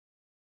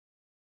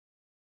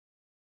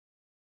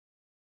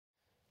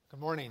Good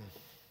morning.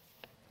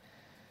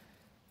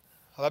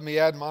 Let me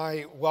add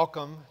my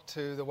welcome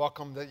to the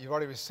welcome that you've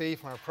already received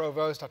from our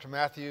provost, Dr.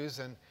 Matthews,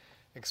 and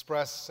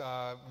express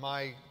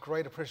my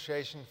great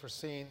appreciation for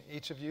seeing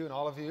each of you and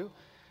all of you.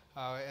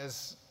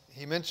 As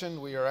he mentioned,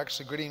 we are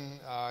actually greeting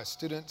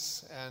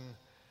students and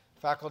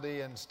faculty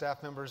and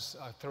staff members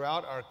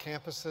throughout our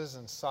campuses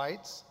and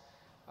sites.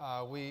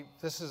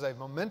 This is a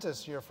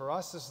momentous year for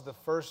us. This is the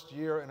first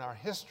year in our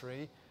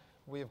history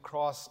we have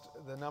crossed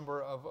the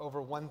number of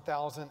over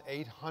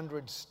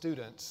 1,800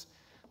 students.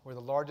 We're the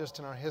largest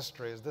in our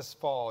history as this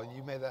fall, and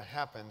you made that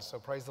happen, so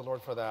praise the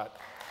Lord for that.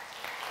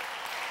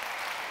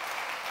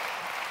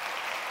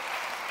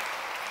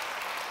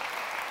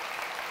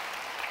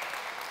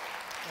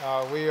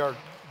 We are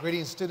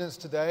greeting students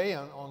today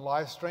on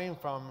live stream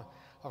from,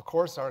 of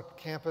course, our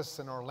campus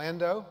in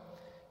Orlando,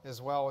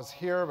 as well as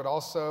here, but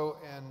also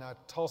in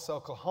Tulsa,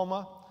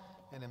 Oklahoma,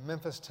 and in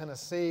Memphis,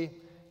 Tennessee,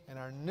 and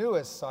our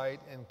newest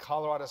site in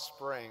Colorado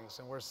Springs.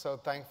 And we're so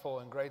thankful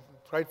and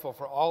grateful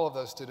for all of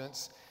those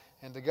students.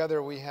 And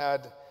together we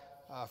had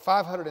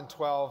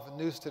 512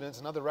 new students,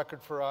 another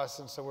record for us.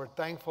 And so we're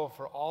thankful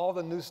for all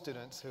the new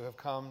students who have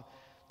come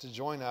to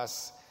join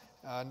us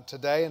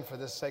today and for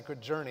this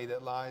sacred journey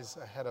that lies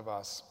ahead of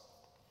us.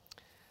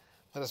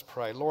 Let us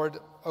pray. Lord,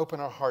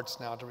 open our hearts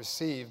now to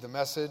receive the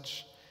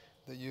message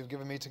that you've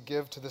given me to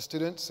give to the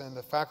students and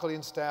the faculty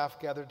and staff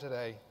gathered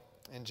today.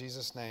 In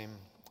Jesus' name,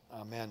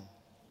 amen.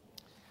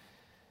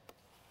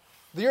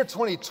 The year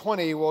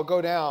 2020 will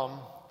go down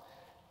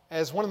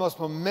as one of the most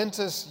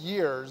momentous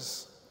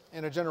years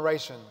in a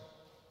generation.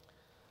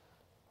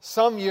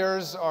 Some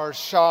years are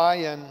shy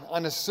and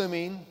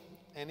unassuming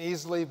and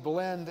easily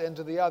blend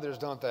into the others,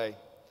 don't they?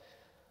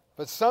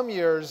 But some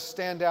years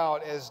stand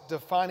out as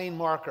defining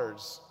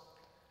markers,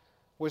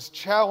 which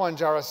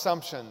challenge our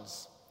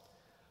assumptions,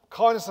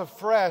 calling us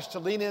afresh to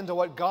lean into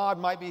what God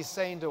might be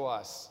saying to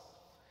us.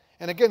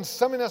 And again,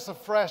 summoning us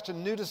afresh to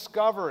new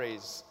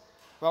discoveries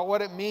about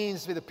what it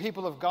means to be the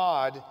people of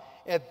God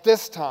at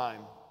this time.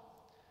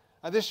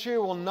 This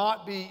year will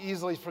not be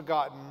easily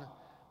forgotten,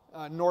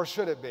 nor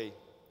should it be.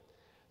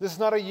 This is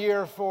not a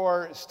year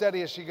for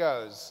steady as she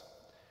goes.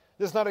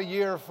 This is not a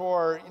year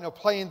for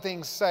playing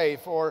things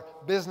safe or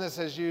business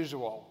as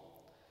usual.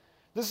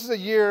 This is a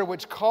year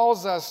which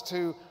calls us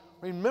to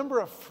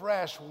remember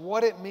afresh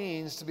what it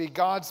means to be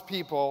God's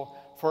people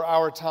for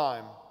our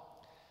time.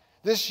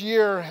 This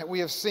year we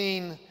have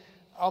seen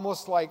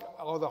almost like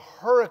the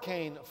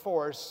hurricane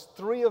force,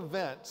 three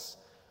events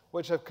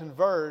which have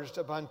converged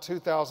upon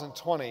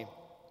 2020.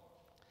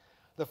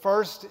 The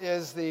first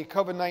is the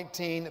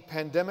COVID-19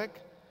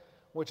 pandemic,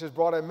 which has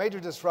brought a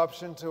major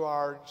disruption to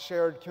our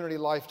shared community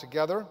life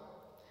together.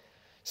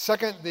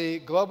 Second, the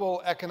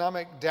global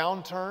economic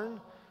downturn,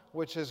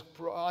 which has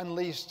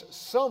unleashed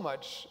so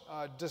much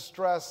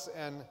distress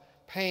and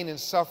pain and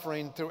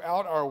suffering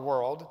throughout our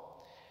world.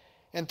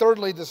 And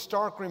thirdly, the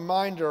stark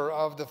reminder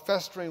of the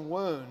festering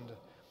wound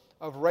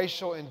of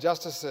racial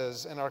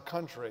injustices in our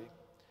country,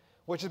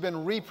 which has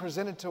been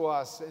represented to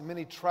us in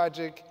many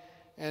tragic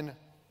and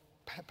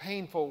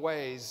painful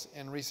ways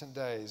in recent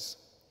days.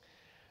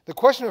 The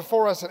question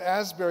before us at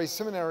Asbury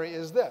Seminary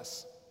is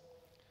this: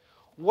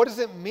 what does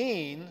it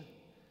mean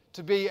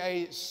to be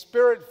a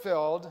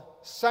spirit-filled,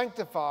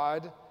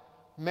 sanctified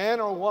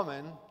man or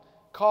woman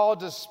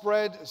called to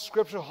spread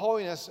scriptural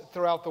holiness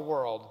throughout the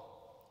world?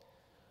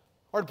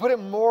 Or to put it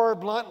more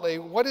bluntly,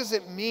 what does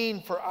it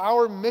mean for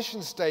our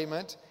mission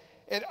statement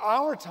at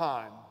our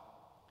time,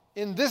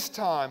 in this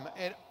time,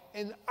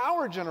 in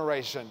our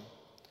generation,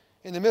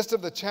 in the midst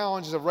of the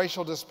challenges of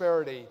racial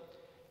disparity,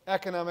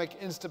 economic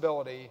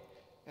instability,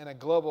 and a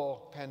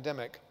global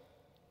pandemic?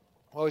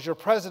 Well, as your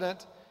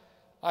president,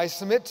 I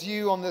submit to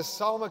you on this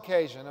solemn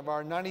occasion of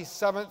our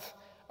 97th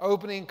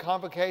opening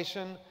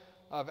convocation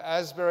of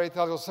Asbury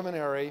Theological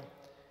Seminary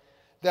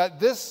that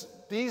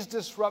these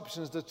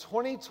disruptions, the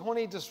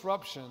 2020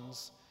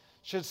 disruptions,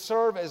 should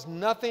serve as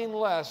nothing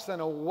less than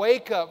a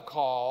wake-up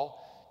call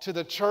to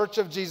the Church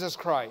of Jesus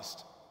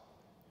Christ.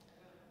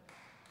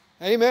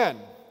 Amen.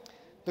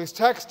 This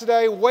text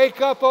today: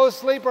 wake up, O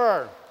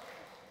sleeper,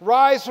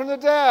 rise from the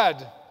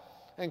dead,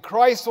 and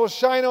Christ will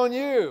shine on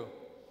you.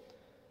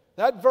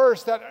 That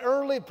verse,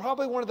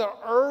 probably one of the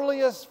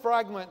earliest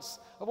fragments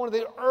of one of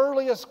the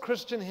earliest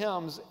Christian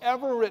hymns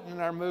ever written in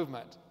our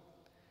movement.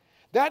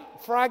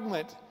 That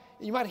fragment,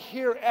 you might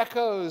hear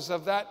echoes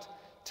of that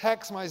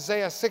text from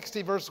Isaiah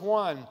 60, verse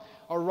 1.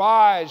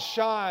 Arise,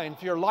 shine,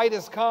 for your light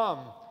has come,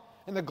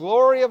 and the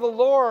glory of the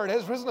Lord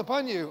has risen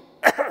upon you.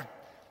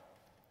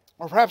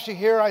 Or perhaps you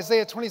hear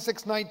Isaiah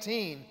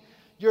 26:19.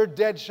 Your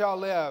dead shall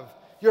live,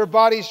 your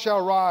bodies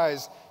shall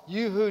rise.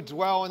 You who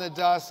dwell in the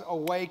dust,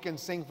 awake and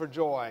sing for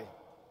joy.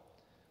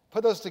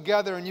 Put those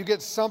together and you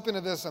get something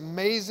of this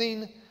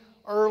amazing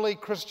early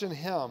Christian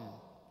hymn.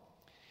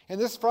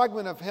 And this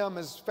fragment of hymn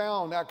is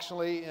found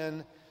actually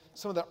in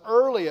some of the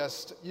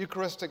earliest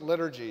Eucharistic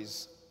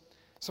liturgies.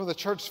 Some of the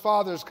church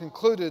fathers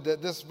concluded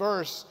that this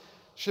verse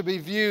should be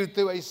viewed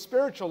through a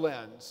spiritual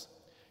lens.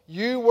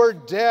 You were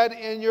dead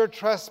in your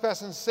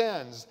trespass and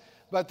sins,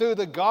 but through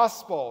the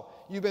gospel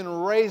you've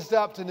been raised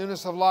up to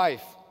newness of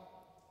life.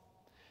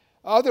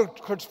 Other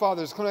church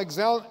fathers, Clement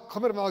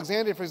of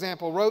Alexandria, for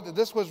example, wrote that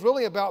this was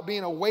really about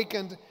being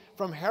awakened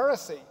from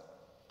heresy.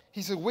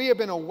 He said, we have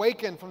been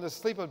awakened from the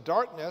sleep of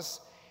darkness,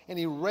 and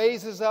he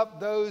raises up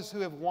those who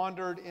have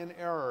wandered in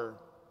error.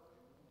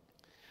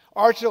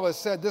 Archelaus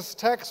said this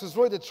text was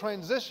really the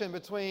transition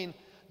between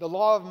the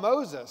law of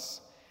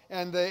Moses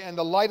and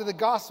the light of the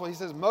gospel. He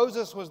says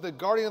Moses was the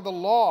guardian of the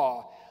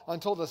law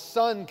until the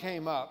sun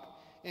came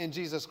up in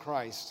Jesus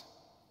Christ.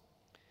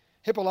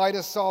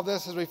 Hippolytus saw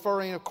this as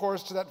referring, of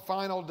course, to that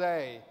final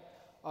day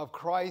of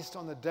Christ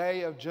on the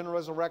day of general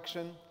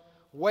resurrection.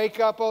 Wake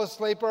up, O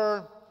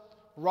sleeper,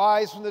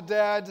 rise from the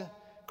dead,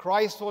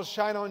 Christ will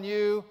shine on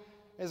you,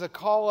 is a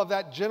call of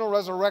that general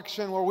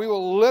resurrection where we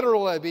will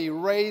literally be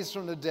raised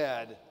from the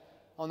dead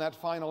on that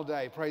final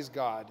day. Praise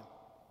God.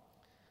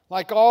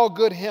 Like all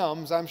good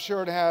hymns, I'm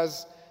sure it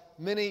has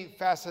many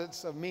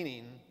facets of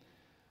meaning,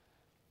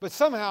 but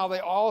somehow they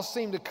all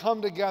seem to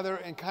come together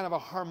in kind of a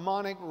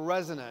harmonic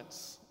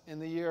resonance in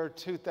the year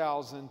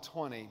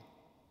 2020.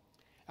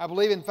 I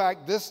believe, in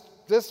fact,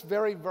 this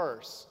very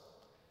verse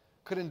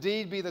could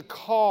indeed be the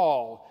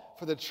call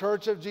for the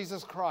Church of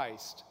Jesus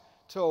Christ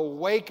to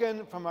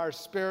awaken from our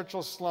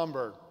spiritual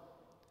slumber,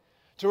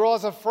 to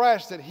realize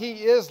afresh that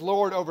He is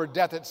Lord over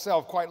death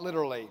itself, quite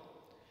literally.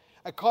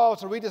 A call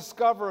to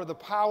rediscover the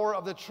power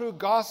of the true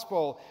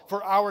gospel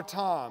for our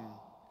time.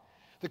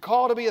 The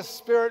call to be a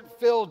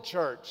spirit-filled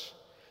church.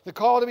 The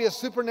call to be a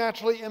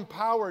supernaturally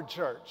empowered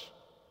church.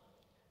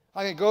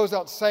 I think it goes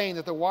out saying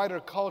that the wider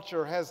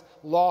culture has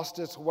lost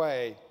its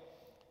way,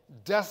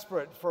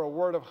 desperate for a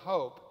word of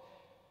hope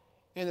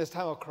in this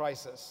time of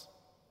crisis.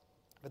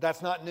 But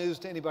that's not news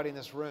to anybody in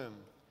this room.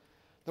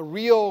 The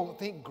real, I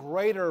think,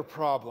 greater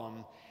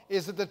problem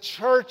is that the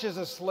church is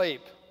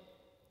asleep.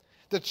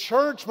 The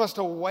church must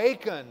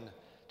awaken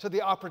to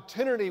the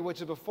opportunity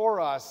which is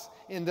before us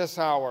in this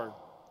hour.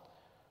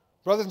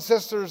 Brothers and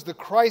sisters, the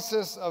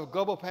crisis of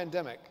global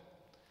pandemic,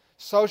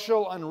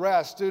 social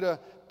unrest due to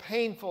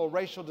painful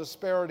racial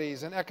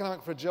disparities and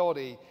economic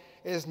fragility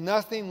is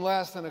nothing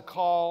less than a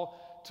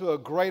call to a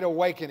great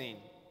awakening.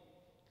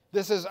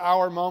 This is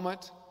our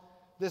moment.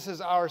 This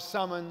is our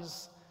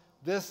summons.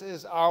 This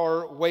is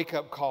our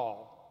wake-up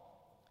call.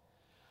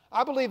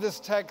 I believe this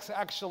text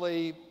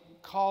actually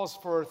calls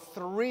for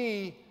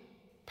 3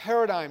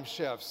 paradigm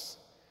shifts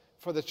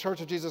for the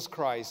Church of Jesus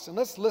Christ. And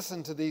let's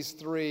listen to these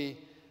 3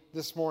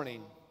 this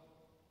morning.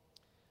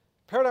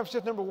 Paradigm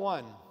shift number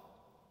 1.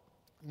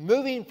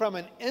 Moving from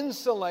an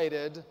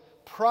insulated,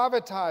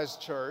 privatized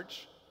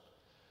church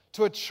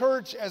to a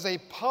church as a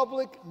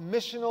public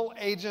missional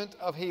agent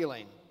of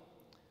healing.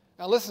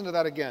 Now listen to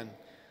that again.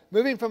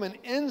 Moving from an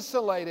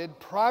insulated,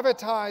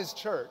 privatized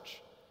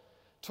church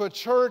to a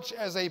church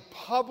as a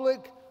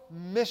public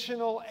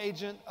missional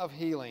agent of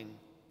healing.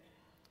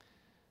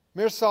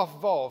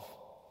 Miroslav Volf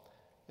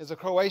is a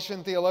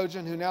Croatian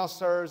theologian who now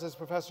serves as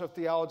professor of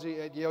theology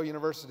at Yale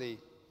University,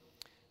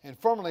 and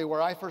formerly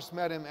where I first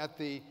met him at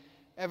the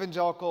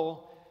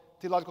Evangelical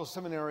Theological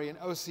Seminary in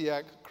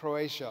Osijek,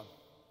 Croatia.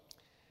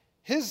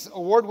 His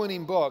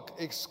award-winning book,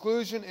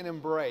 Exclusion and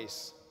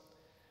Embrace,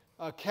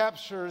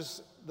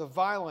 captures the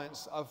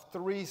violence of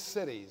 3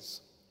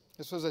 cities.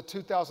 This was a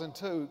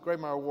 2002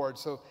 Grawemeyer Award,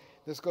 so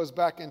this goes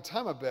back in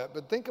time a bit,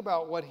 but think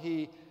about what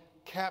he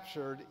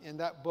captured in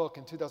that book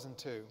in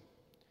 2002.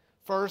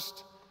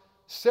 First,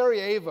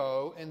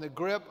 Sarajevo in the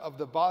grip of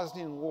the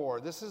Bosnian War.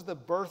 This is the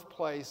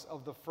birthplace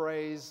of the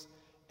phrase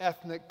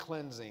ethnic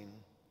cleansing.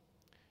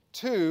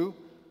 2,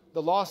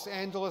 the Los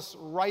Angeles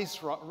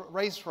race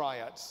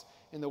riots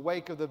in the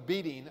wake of the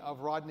beating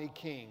of Rodney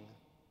King.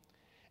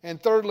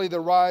 And thirdly, the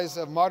rise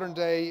of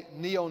modern-day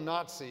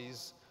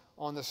neo-Nazis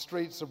on the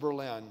streets of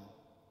Berlin.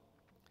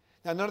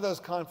 Now, none of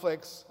those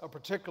conflicts are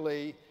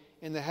particularly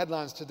in the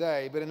headlines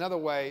today, but another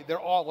way, they're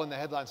all in the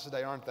headlines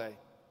today, aren't they?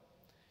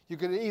 You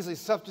could easily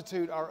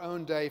substitute our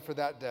own day for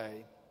that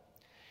day.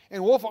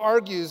 And Wolf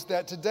argues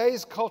that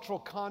today's cultural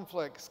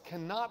conflicts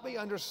cannot be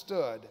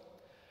understood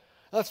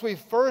unless we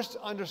first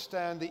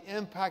understand the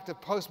impact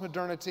of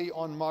postmodernity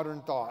on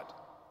modern thought.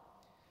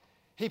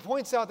 He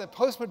points out that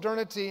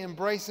postmodernity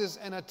embraces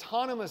an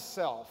autonomous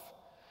self,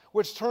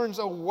 which turns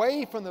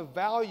away from the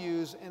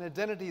values and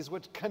identities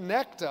which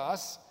connect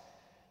us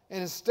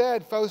and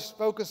instead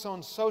focus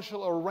on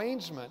social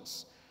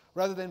arrangements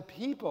rather than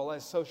people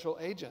as social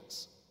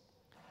agents.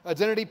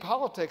 Identity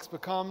politics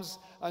becomes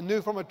a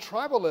new form of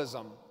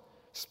tribalism,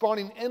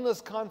 spawning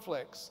endless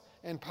conflicts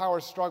and power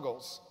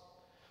struggles.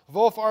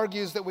 Wolf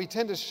argues that we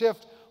tend to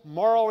shift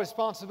moral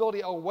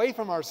responsibility away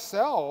from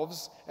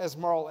ourselves as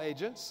moral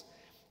agents,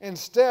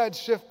 instead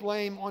shift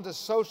blame onto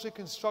socially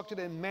constructed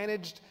and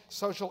managed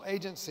social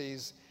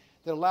agencies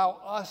that allow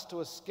us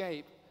to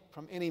escape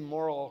from any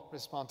moral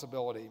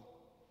responsibility.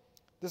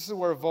 This is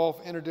where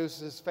Wolf introduces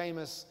his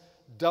famous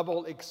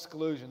double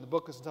exclusion. The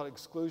book is entitled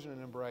Exclusion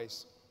and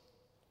Embrace.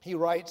 He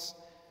writes,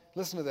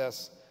 listen to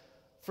this,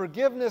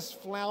 "Forgiveness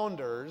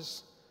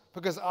flounders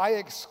because I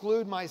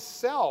exclude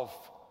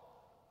myself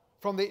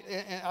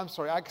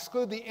I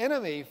exclude the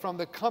enemy from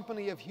the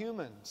company of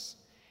humans.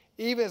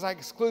 even as I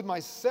exclude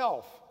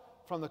myself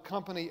from the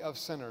company of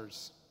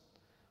sinners.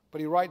 But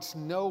he writes,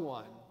 no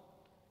one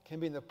can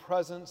be in the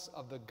presence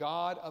of the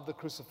God of the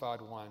crucified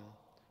one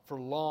for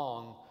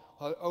long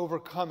without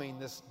overcoming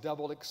this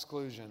double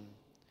exclusion,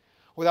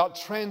 without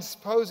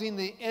transposing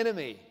the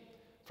enemy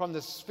from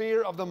the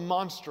sphere of the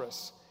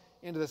monstrous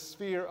into the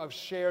sphere of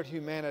shared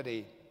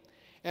humanity,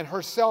 and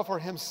herself or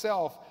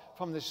himself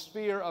from the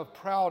sphere of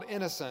proud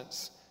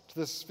innocence to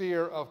the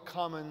sphere of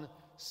common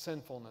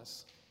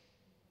sinfulness.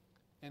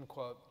 End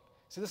quote.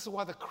 See, this is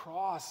why the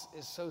cross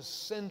is so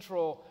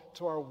central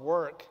to our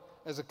work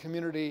as a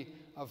community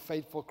of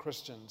faithful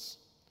Christians.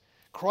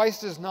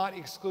 Christ does not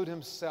exclude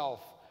himself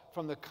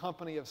from the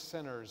company of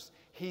sinners.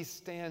 He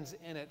stands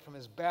in it from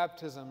his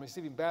baptism,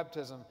 receiving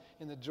baptism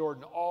in the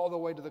Jordan, all the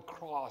way to the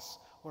cross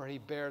where he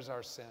bears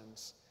our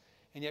sins.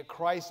 And yet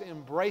Christ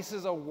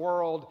embraces a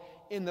world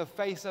in the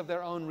face of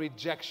their own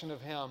rejection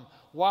of him.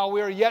 While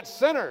we are yet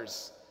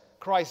sinners,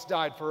 Christ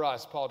died for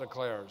us, Paul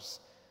declares.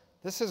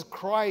 This is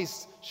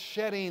Christ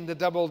shedding the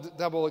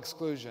double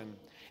exclusion.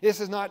 This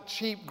is not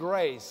cheap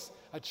grace,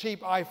 a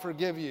cheap I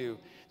forgive you.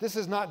 This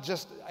is not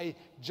just a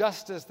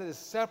justice that is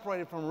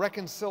separated from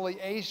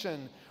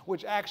reconciliation,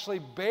 which actually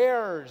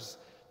bears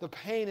the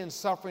pain and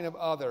suffering of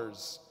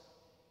others.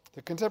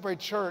 The contemporary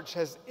church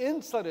has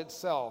insulated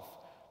itself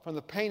from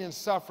the pain and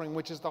suffering,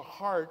 which is the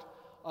heart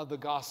of the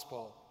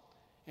gospel.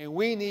 And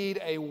we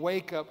need a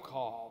wake-up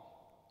call.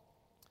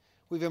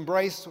 We've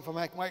embraced, if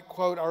I might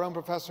quote our own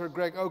professor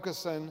Greg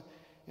Okeson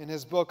in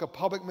his book, A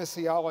Public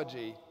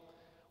Missiology,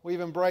 we've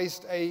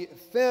embraced a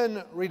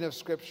thin reading of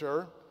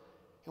Scripture,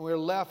 and we're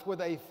left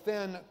with a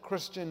thin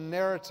Christian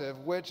narrative,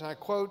 which, and I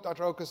quote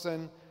Dr.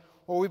 Okeson,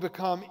 where we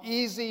become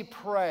easy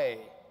prey.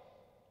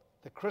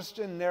 The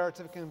Christian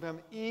narrative can become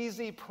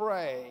easy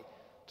prey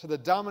to the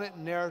dominant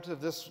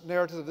narrative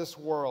of this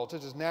world,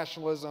 such as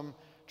nationalism,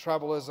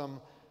 tribalism,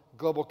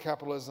 global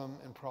capitalism,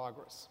 and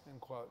progress,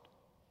 end quote.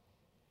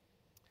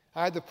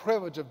 I had the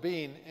privilege of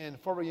being in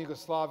former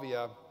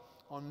Yugoslavia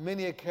on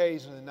many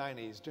occasions in the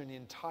 90s during the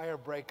entire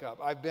breakup.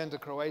 I've been to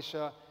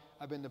Croatia,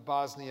 I've been to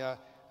Bosnia,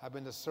 I've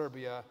been to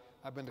Serbia,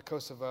 I've been to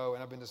Kosovo,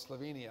 and I've been to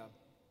Slovenia.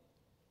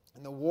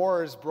 And the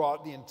wars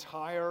brought the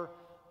entire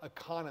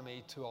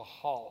economy to a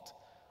halt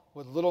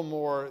with little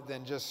more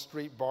than just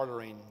street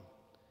bartering.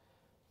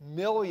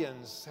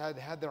 Millions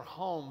had their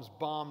homes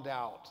bombed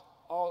out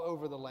all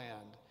over the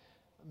land.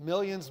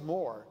 Millions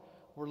more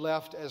were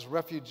left as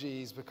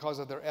refugees because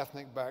of their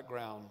ethnic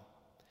background.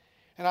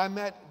 And I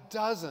met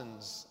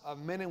dozens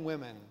of men and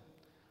women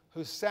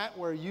who sat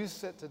where you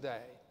sit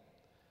today,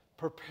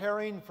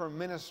 preparing for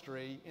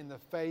ministry in the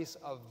face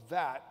of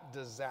that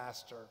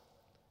disaster.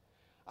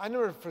 I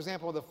remember, for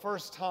example, the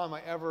first time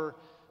I ever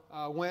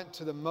went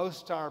to the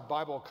Mostar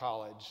Bible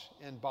College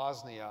in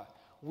Bosnia.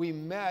 We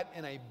met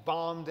in a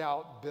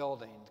bombed-out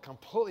building,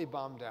 completely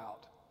bombed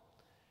out.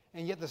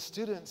 And yet the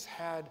students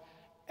had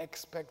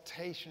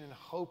expectation and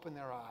hope in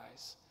their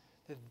eyes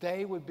that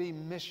they would be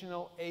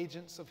missional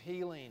agents of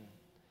healing.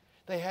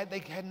 They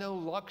had no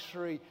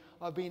luxury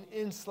of being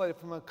insulated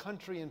from a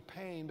country in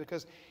pain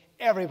because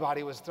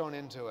everybody was thrown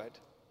into it.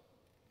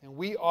 And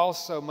we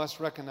also must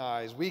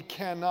recognize we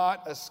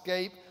cannot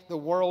escape the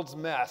world's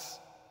mess.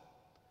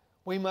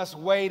 We must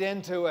wade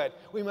into it.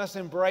 We must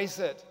embrace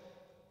it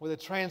with the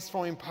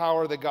transforming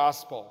power of the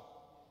gospel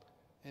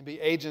and be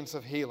agents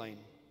of healing.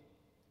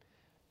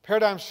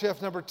 Paradigm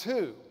shift number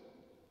 2.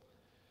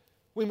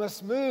 We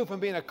must move from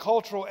being a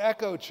cultural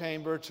echo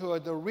chamber to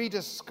the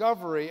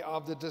rediscovery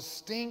of the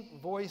distinct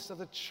voice of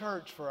the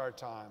church for our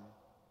time.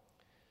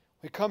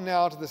 We come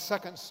now to the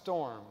second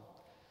storm,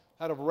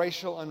 that of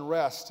racial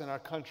unrest in our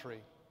country.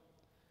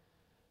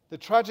 The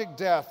tragic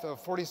death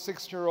of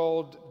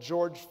 46-year-old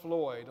George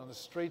Floyd on the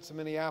streets of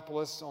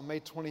Minneapolis on May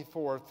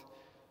 24th,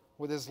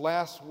 with his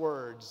last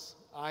words,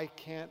 "I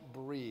can't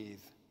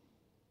breathe,"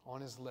 on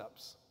his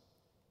lips,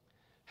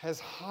 has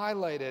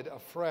highlighted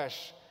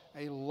afresh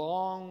a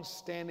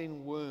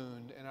long-standing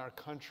wound in our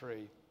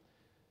country,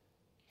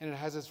 and it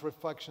has its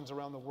reflections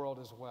around the world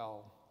as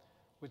well,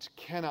 which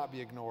cannot be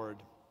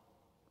ignored.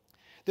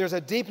 There's a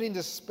deepening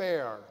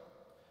despair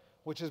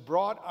which has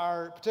brought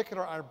our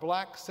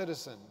black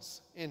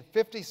citizens in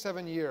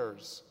 57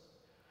 years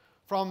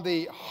from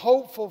the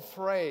hopeful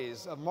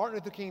phrase of Martin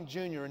Luther King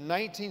Jr. in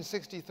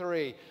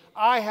 1963,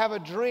 "I have a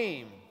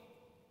dream,"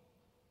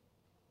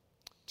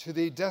 to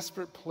the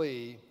desperate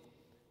plea,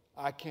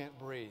 "I can't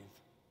breathe."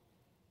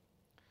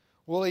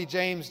 Willie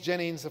James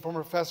Jennings, the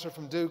former professor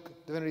from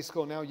Duke Divinity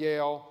School, now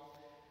Yale,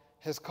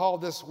 has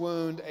called this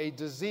wound a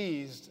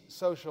diseased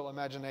social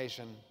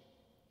imagination.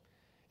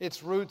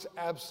 Its roots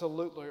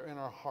absolutely are in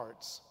our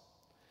hearts.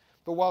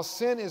 But while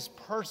sin is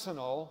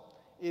personal,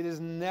 it is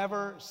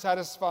never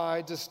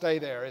satisfied to stay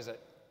there, is it?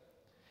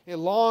 It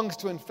longs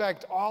to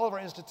infect all of our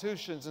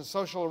institutions and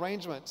social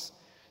arrangements.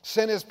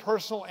 Sin is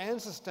personal and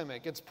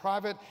systemic. It's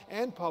private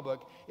and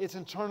public. It's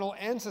internal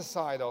and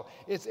societal.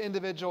 It's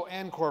individual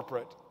and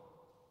corporate.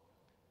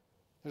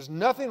 There's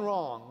nothing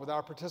wrong with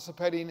our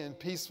participating in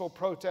peaceful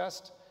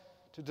protest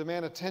to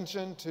demand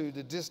attention to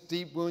the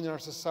deep wound in our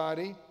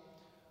society.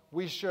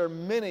 we share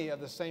many of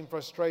the same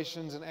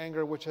frustrations and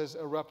anger which has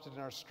erupted in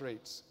our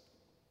streets.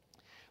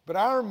 But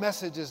our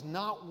message is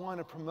not one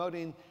of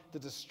promoting the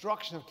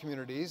destruction of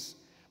communities,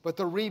 but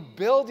the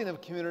rebuilding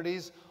of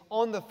communities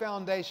on the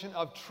foundation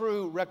of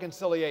true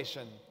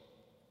reconciliation.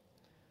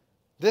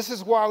 This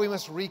is why we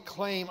must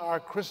reclaim our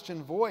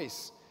Christian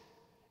voice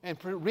and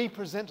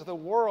represent to the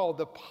world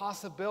the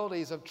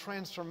possibilities of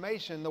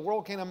transformation the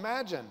world can't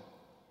imagine.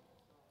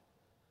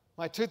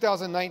 My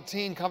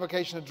 2019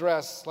 convocation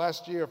address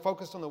last year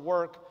focused on the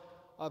work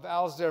of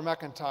Alasdair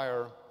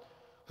MacIntyre,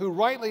 who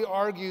rightly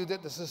argued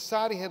that the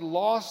society had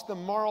lost the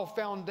moral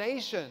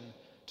foundation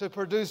to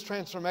produce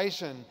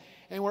transformation,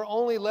 and we're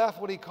only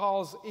left what he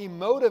calls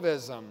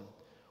emotivism,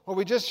 where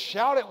we just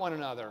shout at one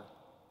another.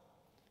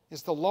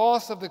 It's the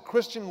loss of the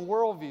Christian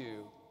worldview.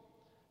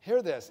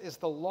 Hear this, it's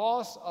the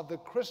loss of the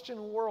Christian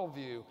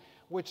worldview,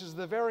 which is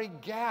the very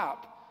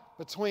gap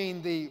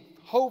between the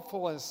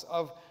hopefulness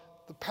of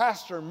the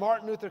pastor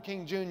Martin Luther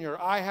King Jr.,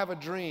 I have a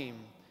dream,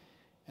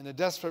 and the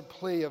desperate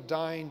plea of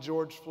dying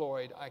George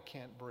Floyd, I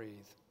can't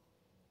breathe.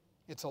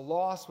 It's a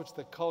loss which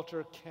the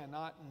culture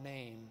cannot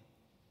name.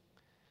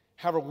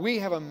 However, we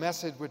have a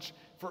message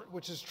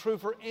which is true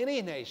for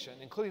any nation,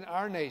 including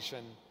our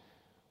nation,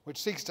 which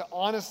seeks to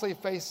honestly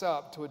face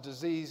up to a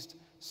diseased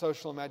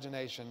social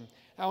imagination.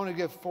 I want to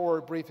give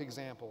 4 brief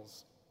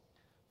examples.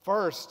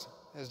 First,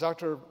 as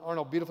Dr.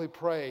 Arnold beautifully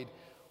prayed,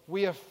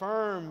 we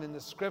affirm in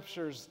the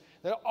Scriptures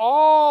that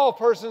all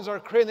persons are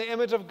created in the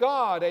image of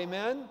God.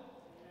 Amen?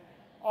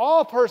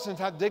 All persons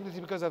have dignity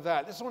because of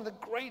that. This is one of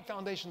the great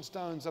foundation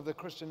stones of the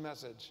Christian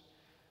message.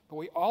 But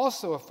we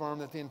also affirm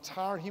that the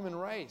entire human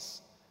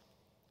race,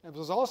 as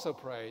was also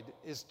prayed,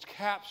 is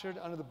captured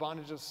under the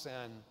bondage of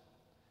sin.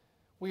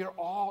 We are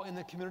all in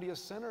the community of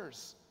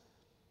sinners.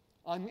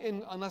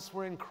 Unless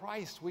we're in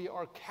Christ, we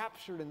are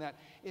captured in that.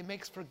 It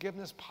makes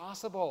forgiveness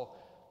possible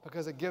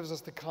because it gives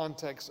us the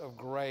context of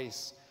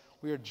grace.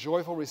 We are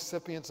joyful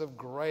recipients of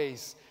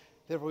grace.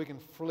 Therefore, we can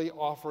freely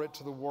offer it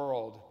to the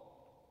world.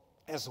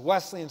 As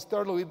Wesleyans,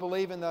 thirdly, we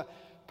believe in the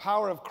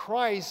power of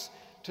Christ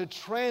to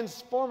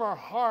transform our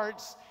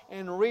hearts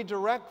and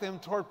redirect them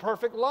toward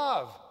perfect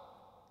love.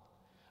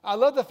 I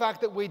love the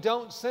fact that we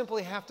don't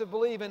simply have to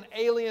believe in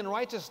alien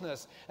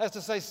righteousness, as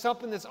to say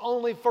something that's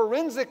only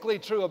forensically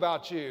true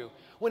about you,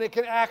 when it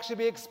can actually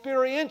be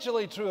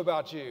experientially true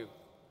about you.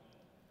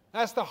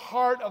 That's the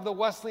heart of the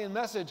Wesleyan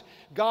message.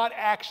 God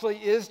actually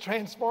is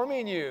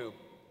transforming you.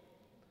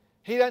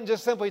 He doesn't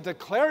just simply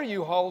declare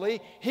you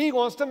holy, He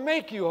wants to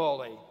make you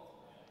holy.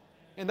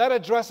 And that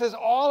addresses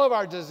all of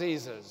our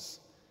diseases,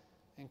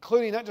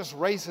 including not just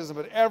racism,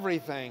 but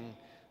everything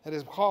that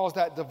has caused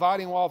that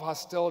dividing wall of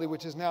hostility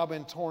which has now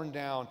been torn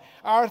down.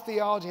 Our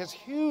theology has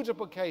huge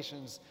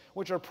implications,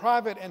 which are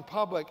private and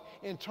public,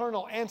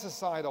 internal and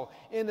societal,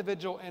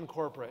 individual and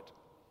corporate.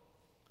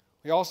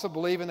 We also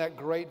believe in that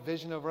great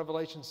vision of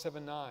Revelation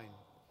 7:9,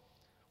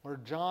 where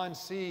John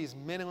sees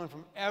men and women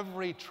from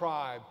every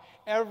tribe,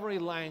 every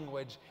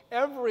language,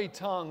 every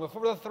tongue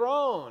before the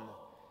throne.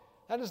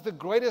 That is the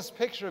greatest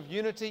picture of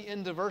unity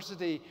in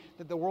diversity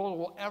that the world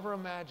will ever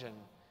imagine,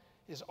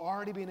 is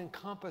already being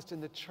encompassed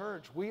in the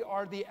church. We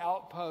are the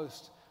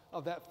outpost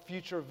of that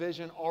future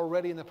vision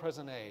already in the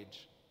present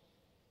age.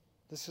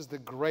 This is the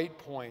great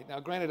point. Now,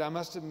 granted, I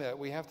must admit,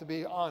 we have to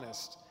be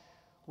honest.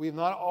 We have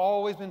not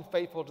always been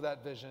faithful to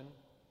that vision.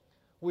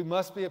 We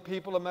must be a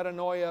people of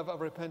metanoia,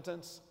 of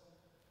repentance.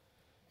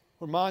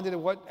 Reminded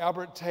of what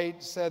Albert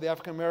Tate said, the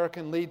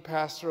African-American lead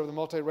pastor of the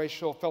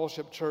multiracial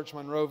fellowship church,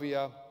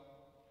 Monrovia,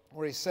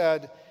 where he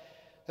said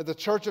that the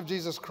Church of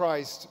Jesus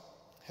Christ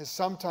has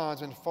sometimes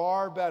been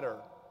far better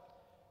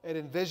at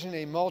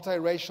envisioning a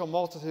multiracial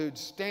multitude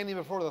standing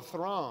before the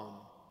throne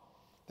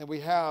than we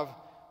have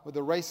with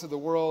the race of the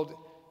world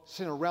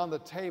sitting around the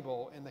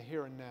table in the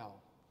here and now.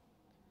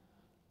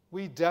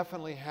 We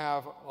definitely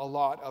have a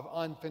lot of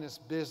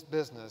unfinished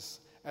business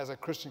as a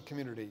Christian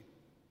community.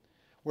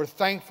 We're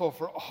thankful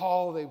for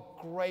all the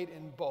great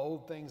and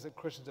bold things that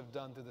Christians have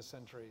done through the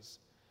centuries.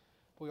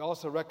 We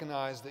also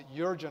recognize that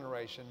your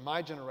generation,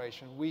 my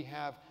generation, we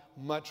have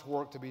much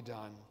work to be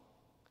done.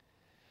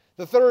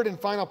 The third and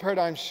final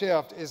paradigm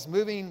shift is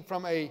moving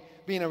from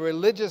being a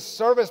religious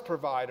service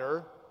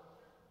provider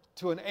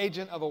to an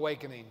agent of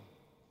awakening.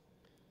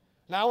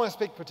 Now I want to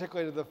speak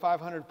particularly to the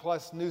 500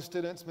 plus new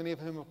students, many of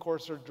whom, of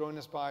course, are joining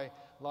us by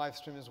live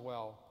stream as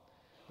well.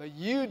 But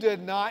you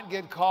did not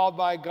get called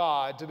by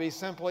God to be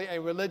simply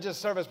a religious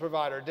service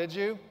provider, did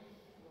you?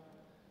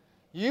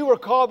 You were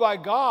called by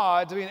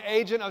God to be an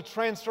agent of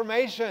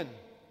transformation.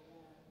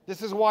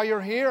 This is why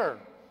you're here.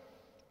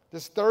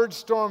 This third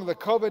storm of the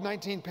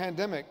COVID-19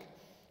 pandemic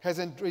has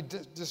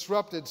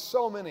disrupted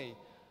so many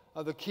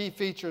of the key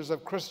features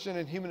of Christian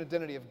and human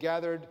identity of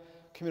gathered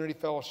community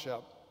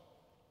fellowship.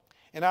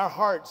 And our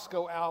hearts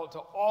go out to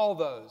all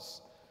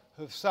those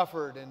who've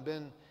suffered and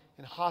been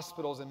in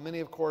hospitals, and many,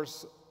 of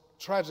course,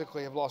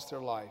 tragically have lost their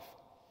life.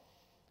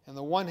 On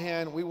the one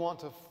hand, we want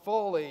to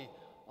fully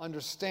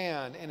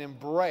understand and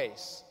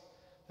embrace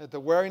that the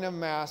wearing of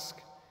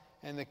masks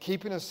and the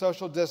keeping of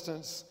social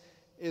distance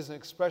is an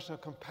expression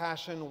of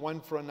compassion one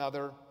for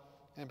another,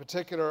 in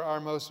particular our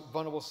most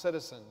vulnerable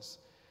citizens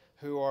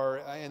who are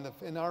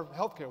in our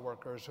healthcare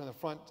workers who are in the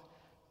front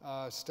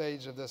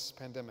stage of this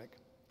pandemic.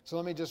 So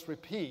let me just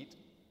repeat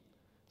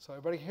so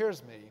everybody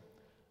hears me.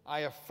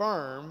 I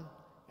affirm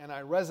and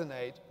I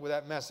resonate with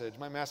that message.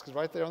 My mask is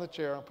right there on the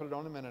chair. I'll put it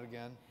on in a minute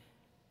again.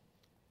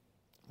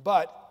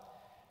 But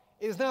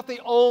it is not the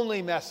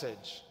only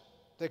message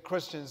that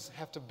Christians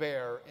have to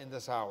bear in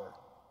this hour.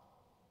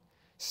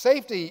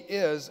 Safety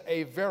is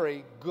a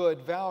very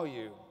good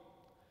value.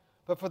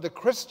 But for the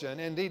Christian,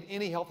 indeed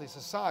any healthy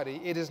society,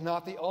 it is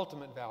not the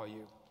ultimate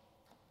value.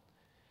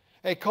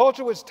 A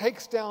culture which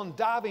takes down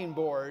diving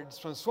boards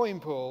from swimming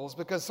pools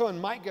because someone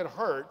might get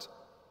hurt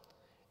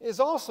is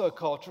also a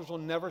culture which will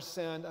never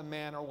send a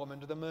man or woman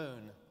to the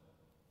moon.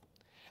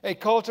 A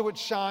culture which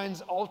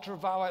shines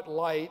ultraviolet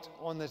light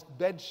on the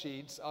bed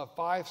sheets of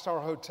five-star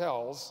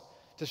hotels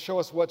to show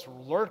us what's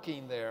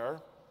lurking there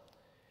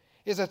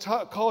is a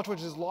culture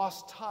which has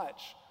lost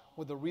touch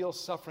with the real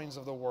sufferings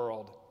of the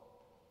world.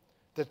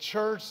 The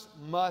church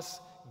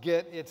must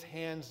get its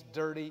hands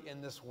dirty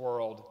in this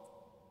world.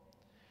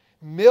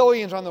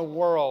 Millions around the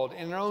world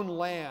in their own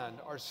land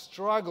are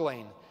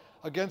struggling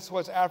against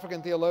what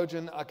African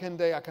theologian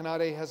Akinde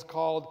Akinade has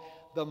called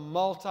the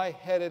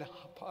multi-headed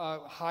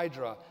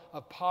hydra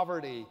of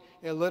poverty,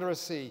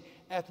 illiteracy,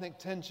 ethnic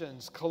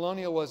tensions,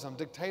 colonialism,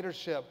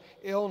 dictatorship,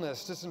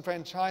 illness,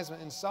 disenfranchisement,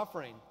 and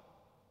suffering.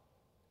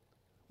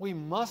 We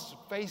must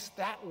face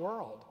that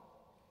world.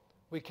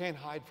 We can't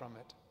hide from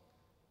it.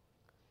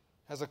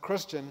 As a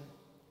Christian,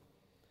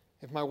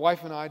 if my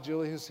wife and I,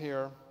 Julie, who's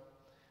here,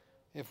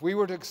 if we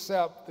were to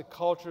accept the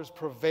culture's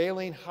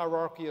prevailing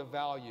hierarchy of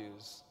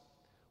values,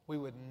 we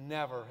would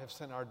never have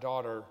sent our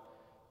daughter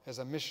as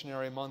a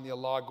missionary among the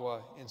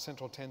Alagwa in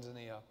central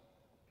Tanzania.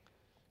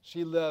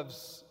 She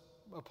lives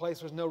a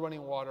place where there's no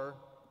running water,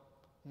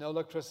 no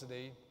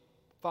electricity,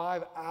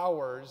 5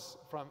 hours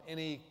from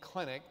any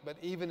clinic, but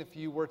even if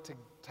you were to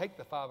take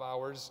the 5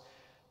 hours,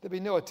 there'd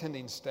be no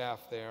attending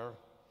staff there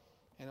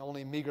and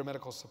only meager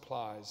medical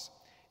supplies.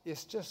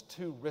 It's just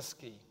too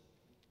risky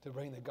to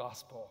bring the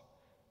gospel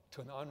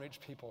to an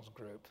unreached people's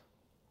group.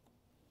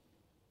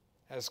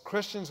 As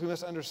Christians, we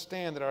must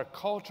understand that our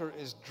culture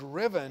is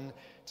driven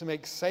to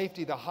make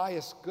safety the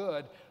highest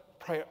good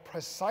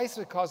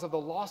precisely because of the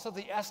loss of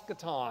the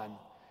eschaton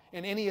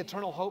and any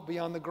eternal hope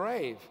beyond the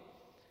grave.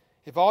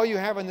 If all you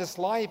have in this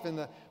life and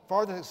the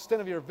farthest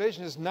extent of your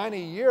vision is 90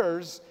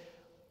 years,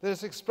 that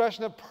is an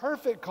expression of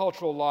perfect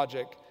cultural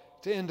logic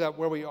to end up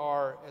where we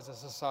are as a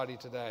society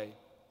today.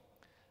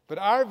 But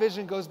our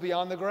vision goes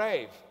beyond the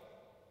grave.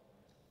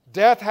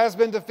 Death has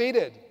been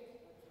defeated.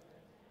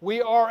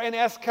 We are an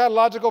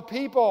eschatological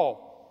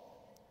people.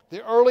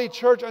 The early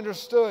church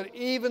understood,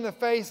 even in the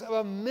face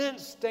of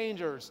immense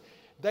dangers,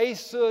 they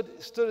stood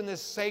in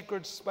this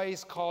sacred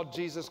space called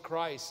Jesus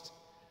Christ.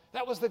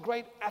 That was the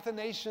great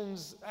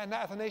Athanasius'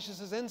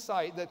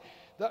 insight, that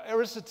the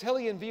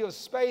Aristotelian view of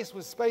space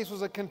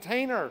was a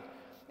container,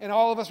 and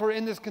all of us were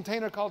in this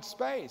container called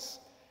space.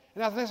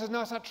 And Athanasius says,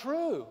 no, it's not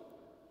true.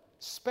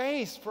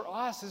 Space for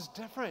us is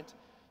different.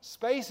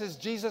 Space is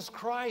Jesus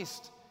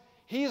Christ.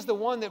 He is the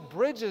one that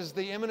bridges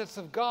the immanence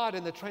of God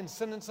and the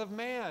transcendence of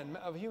man,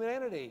 of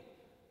humanity.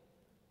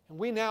 And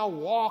we now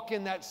walk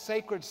in that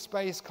sacred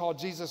space called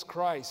Jesus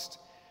Christ.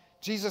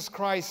 Jesus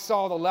Christ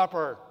saw the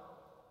leper,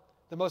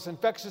 the most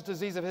infectious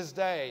disease of his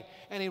day,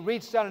 and he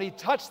reached out and he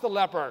touched the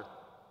leper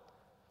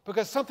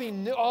because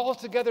something new,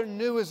 altogether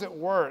new is at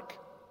work.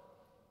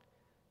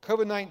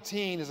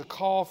 COVID-19 is a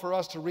call for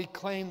us to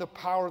reclaim the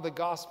power of the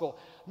gospel,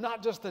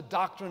 not just the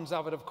doctrines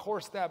of it, of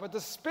course that, but the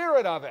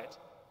spirit of it.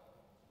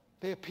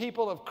 Be a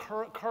people of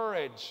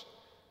courage,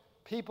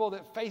 people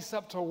that face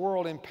up to a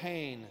world in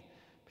pain,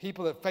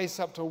 people that face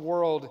up to a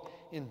world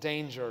in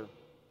danger.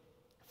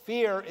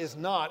 Fear is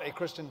not a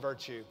Christian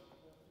virtue.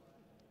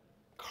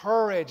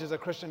 Courage is a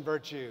Christian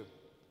virtue.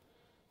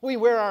 We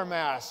wear our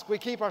masks, we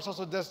keep our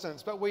social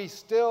distance, but we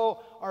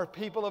still are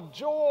people of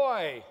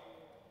joy.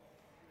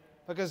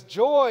 Because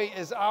joy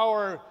is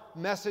our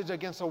message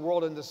against a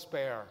world in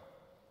despair.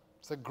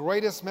 It's the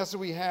greatest message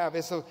we have.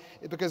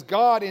 Because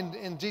God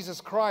in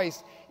Jesus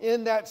Christ,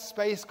 in that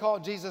space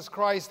called Jesus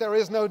Christ, there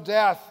is no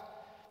death,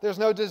 there's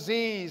no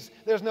disease,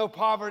 there's no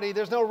poverty,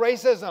 there's no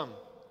racism.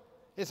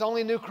 It's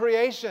only new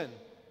creation.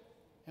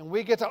 And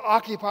we get to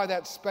occupy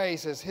that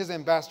space as His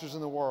ambassadors in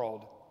the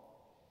world.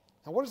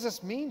 Now, what does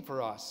this mean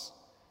for us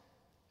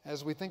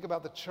as we think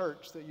about the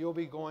church that you'll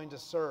be going to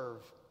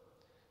serve?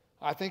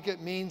 I think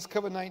it means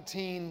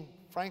COVID-19,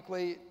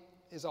 frankly,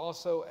 is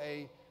also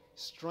a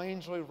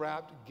strangely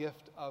wrapped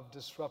gift of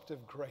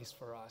disruptive grace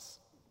for us.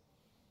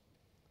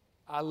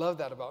 I love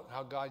that about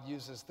how God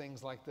uses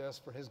things like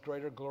this for His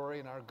greater glory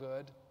and our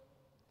good.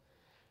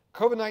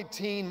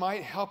 COVID-19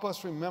 might help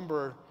us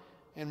remember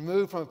and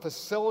move from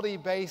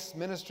facility-based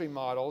ministry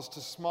models to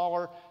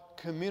smaller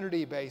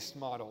community-based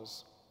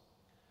models.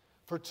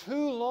 For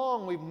too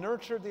long, we've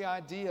nurtured the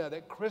idea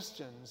that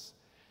Christians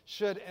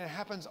should, and it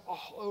happens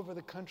all over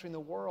the country and the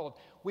world,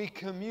 we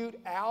commute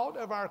out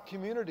of our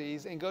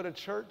communities and go to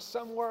church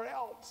somewhere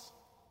else.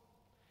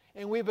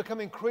 And we've become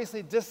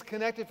increasingly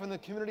disconnected from the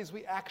communities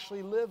we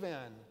actually live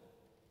in.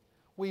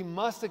 We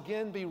must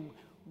again be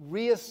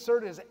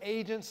reasserted as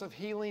agents of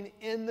healing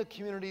in the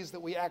communities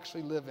that we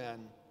actually live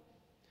in.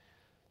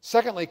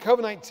 Secondly,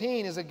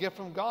 COVID-19 is a gift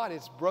from God.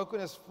 It's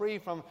broken us free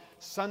from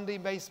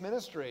Sunday-based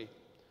ministry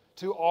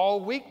to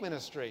all-week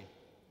ministry.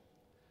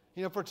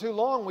 For too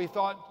long we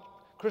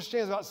thought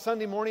Christianity was about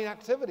Sunday morning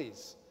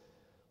activities.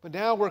 But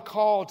now we're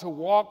called to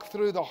walk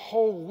through the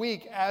whole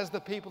week as the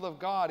people of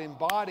God,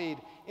 embodied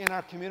in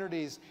our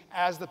communities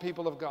as the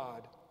people of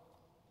God.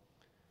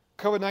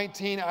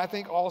 COVID-19, I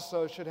think,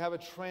 also should have a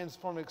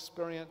transformative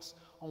experience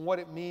on what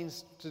it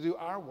means to do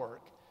our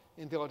work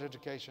in theological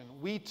education.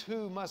 We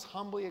too must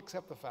humbly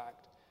accept the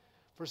fact.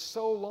 For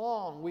so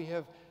long we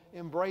have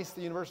embraced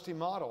the university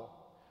model,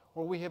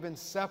 where we have been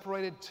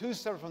too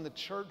separate from the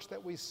church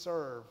that we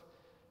serve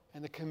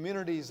and the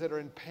communities that are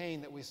in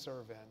pain that we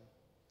serve in.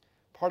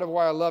 Part of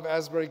why I love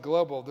Asbury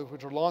Global,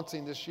 which we're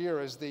launching this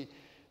year, is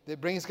that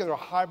brings together a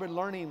hybrid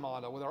learning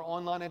model with our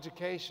online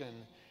education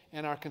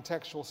and our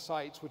contextual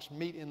sites, which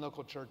meet in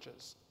local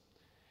churches.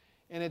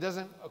 And it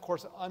doesn't, of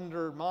course,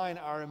 undermine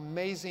our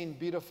amazing,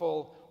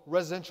 beautiful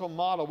residential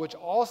model, which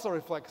also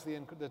reflects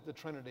the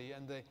Trinity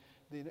and the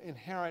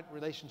inherent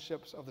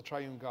relationships of the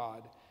triune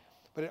God.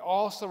 But it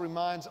also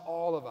reminds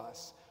all of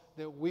us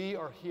that we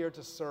are here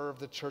to serve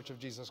the Church of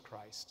Jesus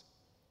Christ.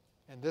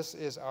 And this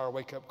is our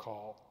wake-up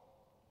call.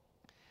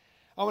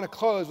 I want to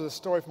close with a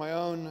story from my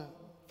own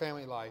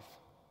family life.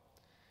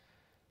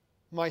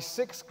 My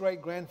sixth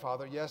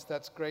great-grandfather, yes,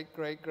 that's great.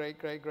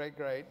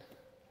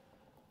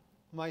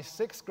 My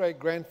sixth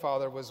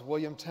great-grandfather was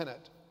William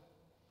Tennant.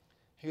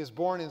 He was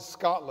born in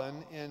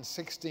Scotland in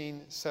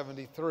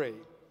 1673.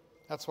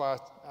 That's why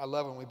I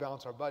love when we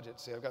balance our budget.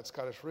 See, I've got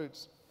Scottish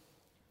roots.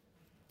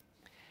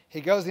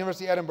 He goes to the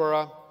University of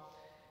Edinburgh,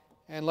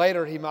 and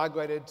later he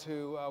migrated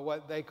to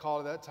what they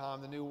called at that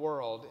time the New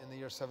World in the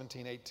year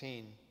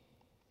 1718.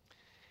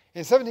 In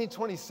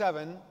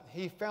 1727,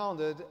 he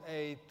founded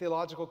a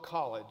theological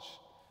college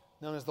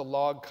known as the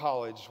Log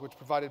College, which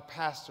provided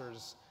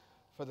pastors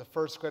for the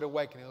First Great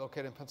Awakening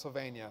located in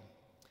Pennsylvania.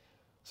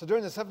 So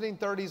during the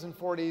 1730s and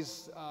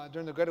 40s,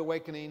 during the Great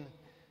Awakening,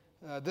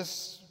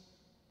 this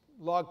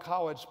Log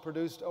College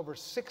produced over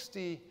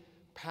 60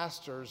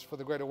 pastors for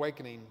the Great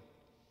Awakening.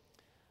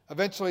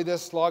 Eventually,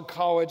 this Log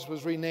College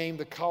was renamed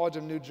the College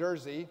of New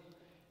Jersey,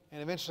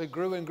 and eventually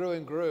grew and grew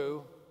and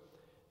grew,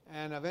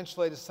 and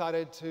eventually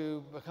decided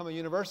to become a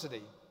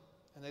university.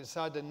 And they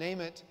decided to name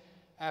it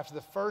after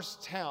the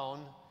first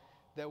town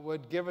that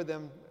would give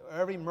them,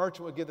 every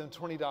merchant would give them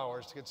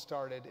 $20 to get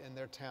started in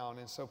their town.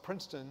 And so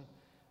Princeton,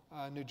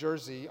 New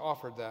Jersey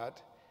offered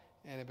that,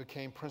 and it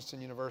became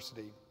Princeton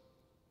University.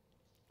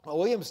 Well,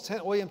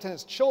 William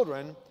Tennant's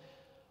children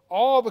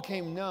all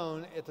became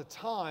known at the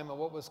time of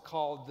what was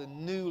called the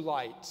New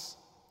Lights.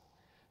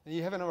 And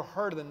you haven't ever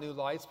heard of the New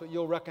Lights, but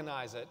you'll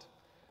recognize it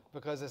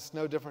because it's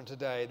no different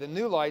today. The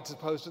New Lights, as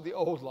opposed to the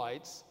Old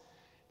Lights,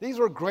 these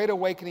were Great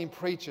Awakening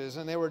preachers,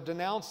 and they were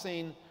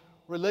denouncing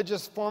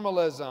religious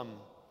formalism,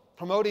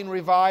 promoting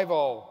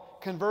revival,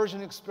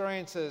 conversion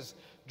experiences,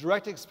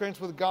 direct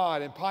experience with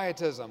God, and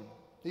pietism.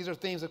 These are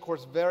themes, of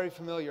course, very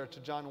familiar to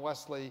John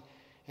Wesley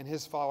and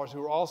his followers,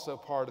 who were also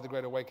part of the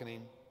Great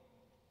Awakening.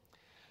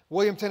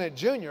 William Tennant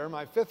Jr.,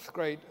 my fifth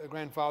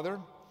great-grandfather,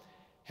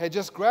 had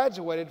just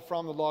graduated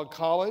from the Log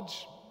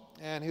College,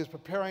 and he was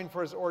preparing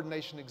for his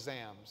ordination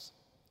exams.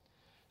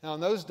 Now,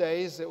 in those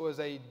days, it was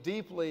a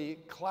deeply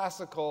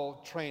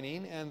classical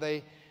training,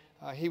 and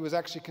he was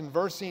actually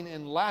conversing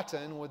in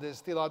Latin with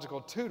his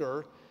theological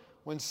tutor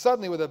when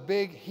suddenly, with a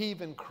big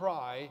heave and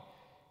cry,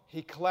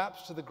 he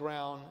collapsed to the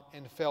ground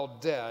and fell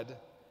dead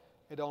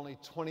at only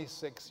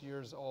 26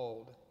 years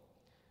old.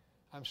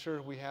 I'm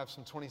sure we have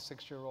some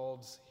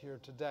 26-year-olds here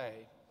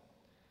today.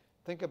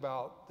 Think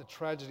about the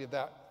tragedy of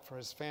that for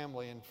his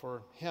family and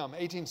for him.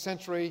 18th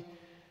century,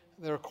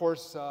 there are, of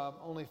course,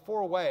 only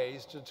 4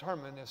 ways to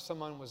determine if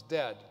someone was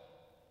dead.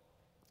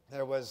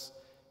 There was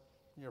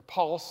your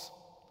pulse.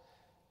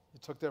 You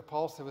took their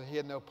pulse, he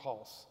had no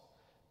pulse.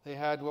 They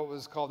had what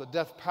was called the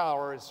death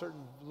pallor, a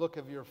certain look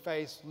of your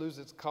face lose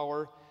its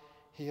color.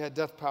 He had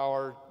death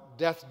pallor.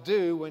 Death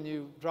due, when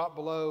you drop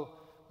below,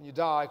 when you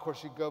die, of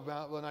course, you go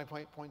below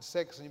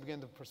 9.6 and you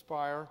begin to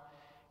perspire.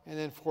 And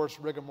then, of course,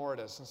 rigor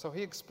mortis. And so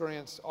he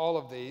experienced all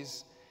of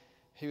these.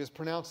 He was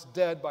pronounced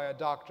dead by a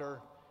doctor,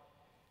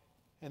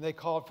 and they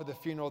called for the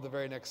funeral the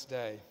very next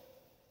day.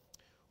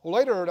 Well,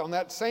 later on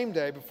that same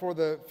day, before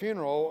the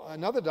funeral,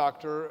 another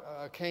doctor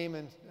came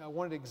and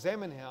wanted to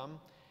examine him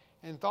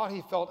and thought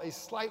he felt a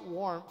slight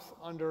warmth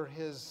under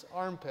his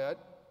armpit.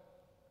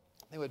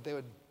 They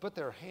would put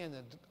their hand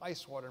in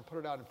ice water and put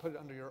it out and put it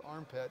under your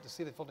armpit to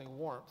see if they felt any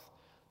warmth.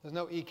 There's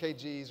no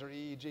EKGs or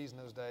EEGs in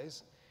those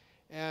days.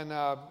 And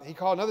he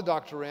called another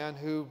doctor in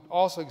who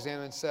also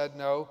examined and said,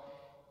 no,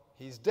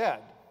 he's dead.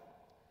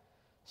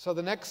 So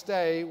the next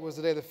day was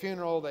the day of the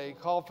funeral. They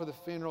called for the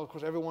funeral. Of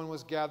course, everyone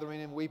was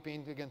gathering and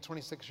weeping, again,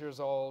 26 years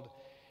old.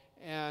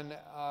 And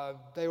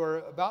they were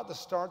about to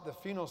start the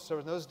funeral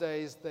service. In those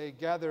days, they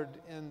gathered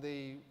in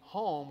the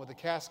home with the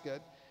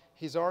casket.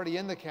 He's already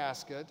in the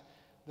casket.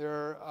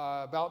 They're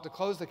about to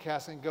close the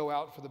casket and go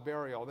out for the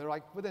burial. They're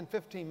like within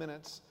 15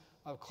 minutes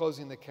of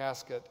closing the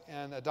casket.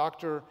 And a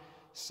doctor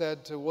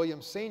said to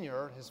William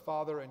Sr., his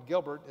father, and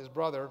Gilbert, his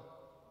brother,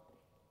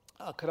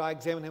 could I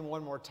examine him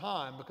one more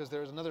time? Because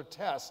there was another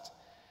test,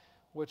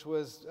 which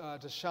was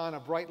to shine a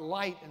bright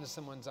light into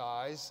someone's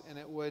eyes, and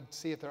it would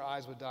see if their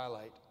eyes would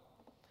dilate.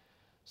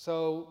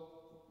 So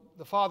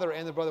the father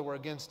and the brother were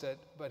against it,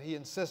 but he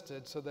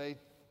insisted, so they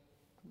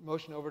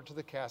motioned over to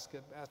the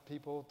casket, asked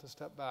people to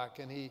step back,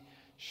 and he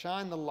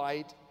shined the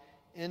light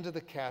into the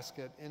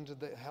casket,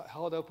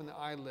 held open the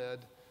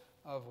eyelid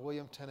of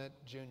William Tennant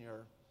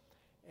Jr.,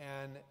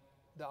 and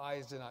the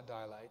eyes did not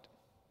dilate.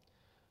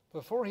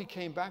 Before he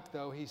came back,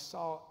 though, he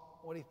saw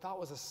what he thought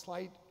was a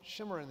slight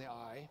shimmer in the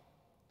eye,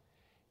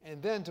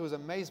 and then, to his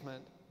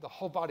amazement, the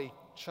whole body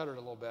shuddered a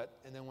little bit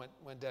and then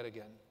went dead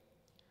again.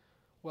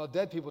 Well,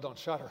 dead people don't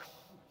shudder.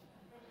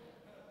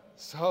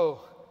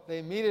 So they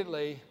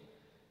immediately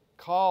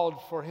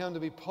called for him to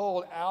be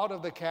pulled out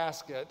of the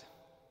casket.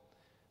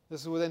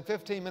 This is within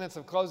 15 minutes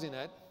of closing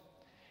it.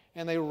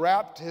 And they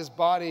wrapped his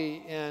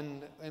body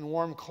in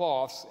warm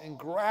cloths, and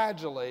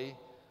gradually,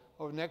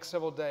 over the next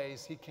several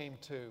days, he came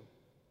to.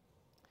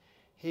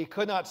 He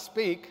could not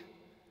speak.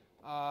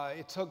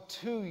 It took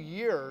 2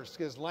 years to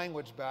get his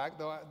language back,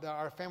 though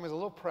our family is a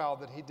little proud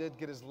that he did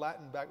get his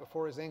Latin back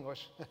before his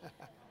English.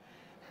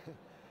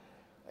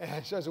 And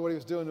it shows you what he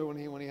was doing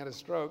when he had a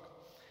stroke.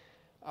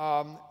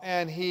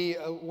 And he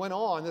went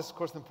on, this is of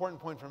course the important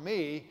point for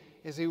me,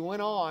 is he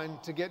went on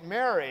to get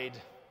married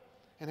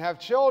and have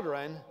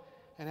children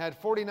and had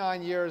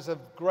 49 years of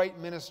great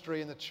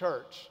ministry in the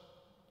church.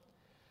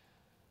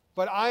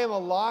 But I am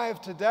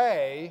alive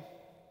today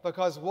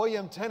because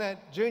William Tennant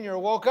Jr.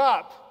 woke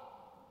up.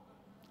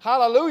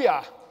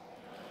 Hallelujah.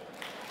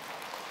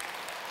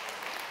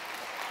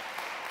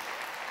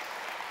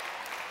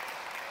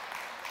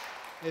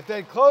 If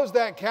they'd closed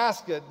that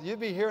casket, you'd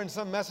be hearing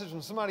some message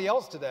from somebody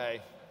else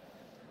today,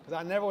 because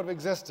I never would have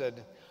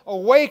existed.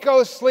 Awake,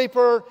 O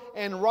sleeper,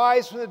 and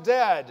rise from the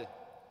dead,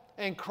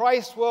 and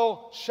Christ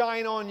will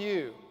shine on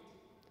you.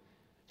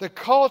 The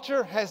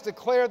culture has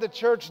declared the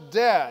church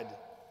dead,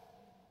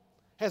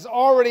 has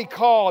already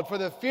called for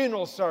the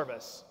funeral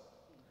service,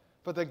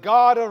 but the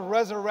God of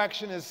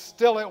resurrection is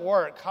still at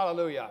work.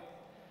 Hallelujah.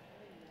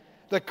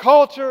 The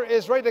culture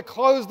is ready to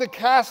close the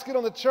casket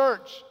on the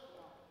church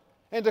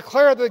and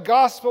declare the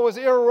gospel is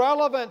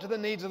irrelevant to the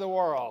needs of the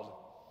world.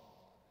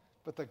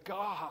 But the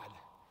God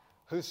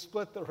who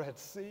split the Red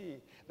Sea,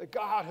 the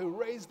God who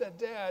raised the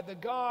dead, the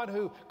God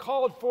who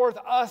called forth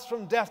us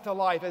from death to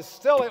life is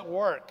still at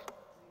work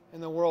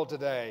in the world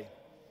today.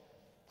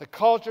 The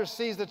culture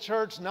sees the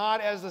church not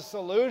as the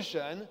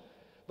solution,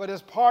 but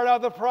as part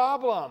of the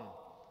problem.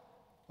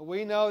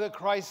 We know that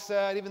Christ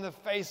said, even in the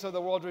face of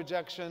the world's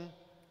rejection,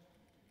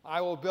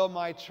 I will build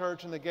my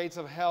church and the gates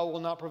of hell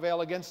will not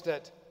prevail against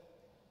it.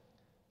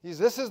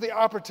 This is the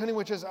opportunity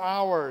which is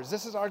ours.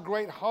 This is our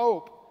great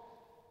hope.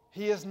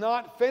 He is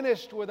not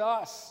finished with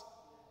us.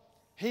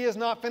 He is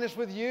not finished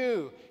with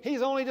you.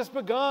 He's only just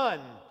begun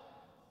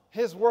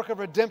His work of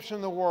redemption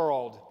in the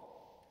world.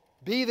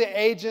 Be the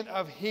agent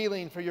of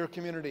healing for your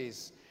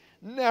communities.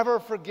 Never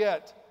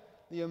forget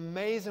the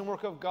amazing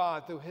work of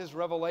God through His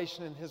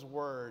revelation and His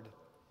Word.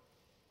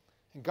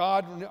 And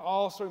God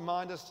also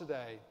reminds us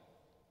today,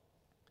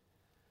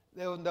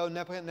 though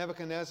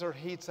Nebuchadnezzar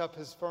heats up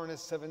his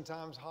furnace 7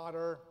 times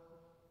hotter,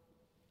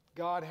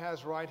 God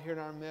has right here in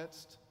our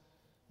midst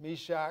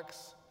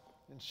Meshachs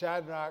and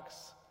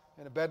Shadrachs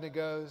and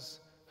Abednegos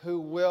who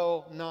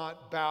will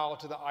not bow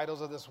to the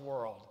idols of this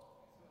world.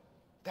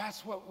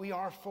 That's what we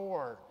are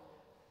for.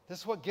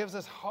 This is what gives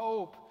us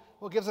hope,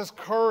 what gives us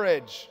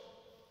courage.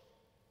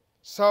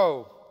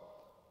 So,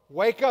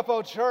 wake up,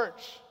 O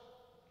church.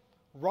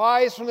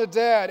 Rise from the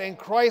dead, and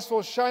Christ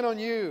will shine on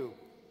you.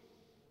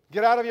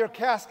 Get out of your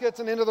caskets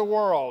and into the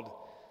world.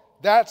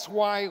 That's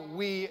why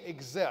we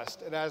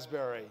exist at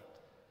Asbury.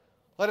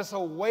 Let us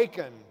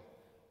awaken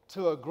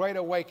to a great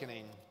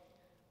awakening.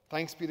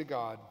 Thanks be to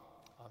God.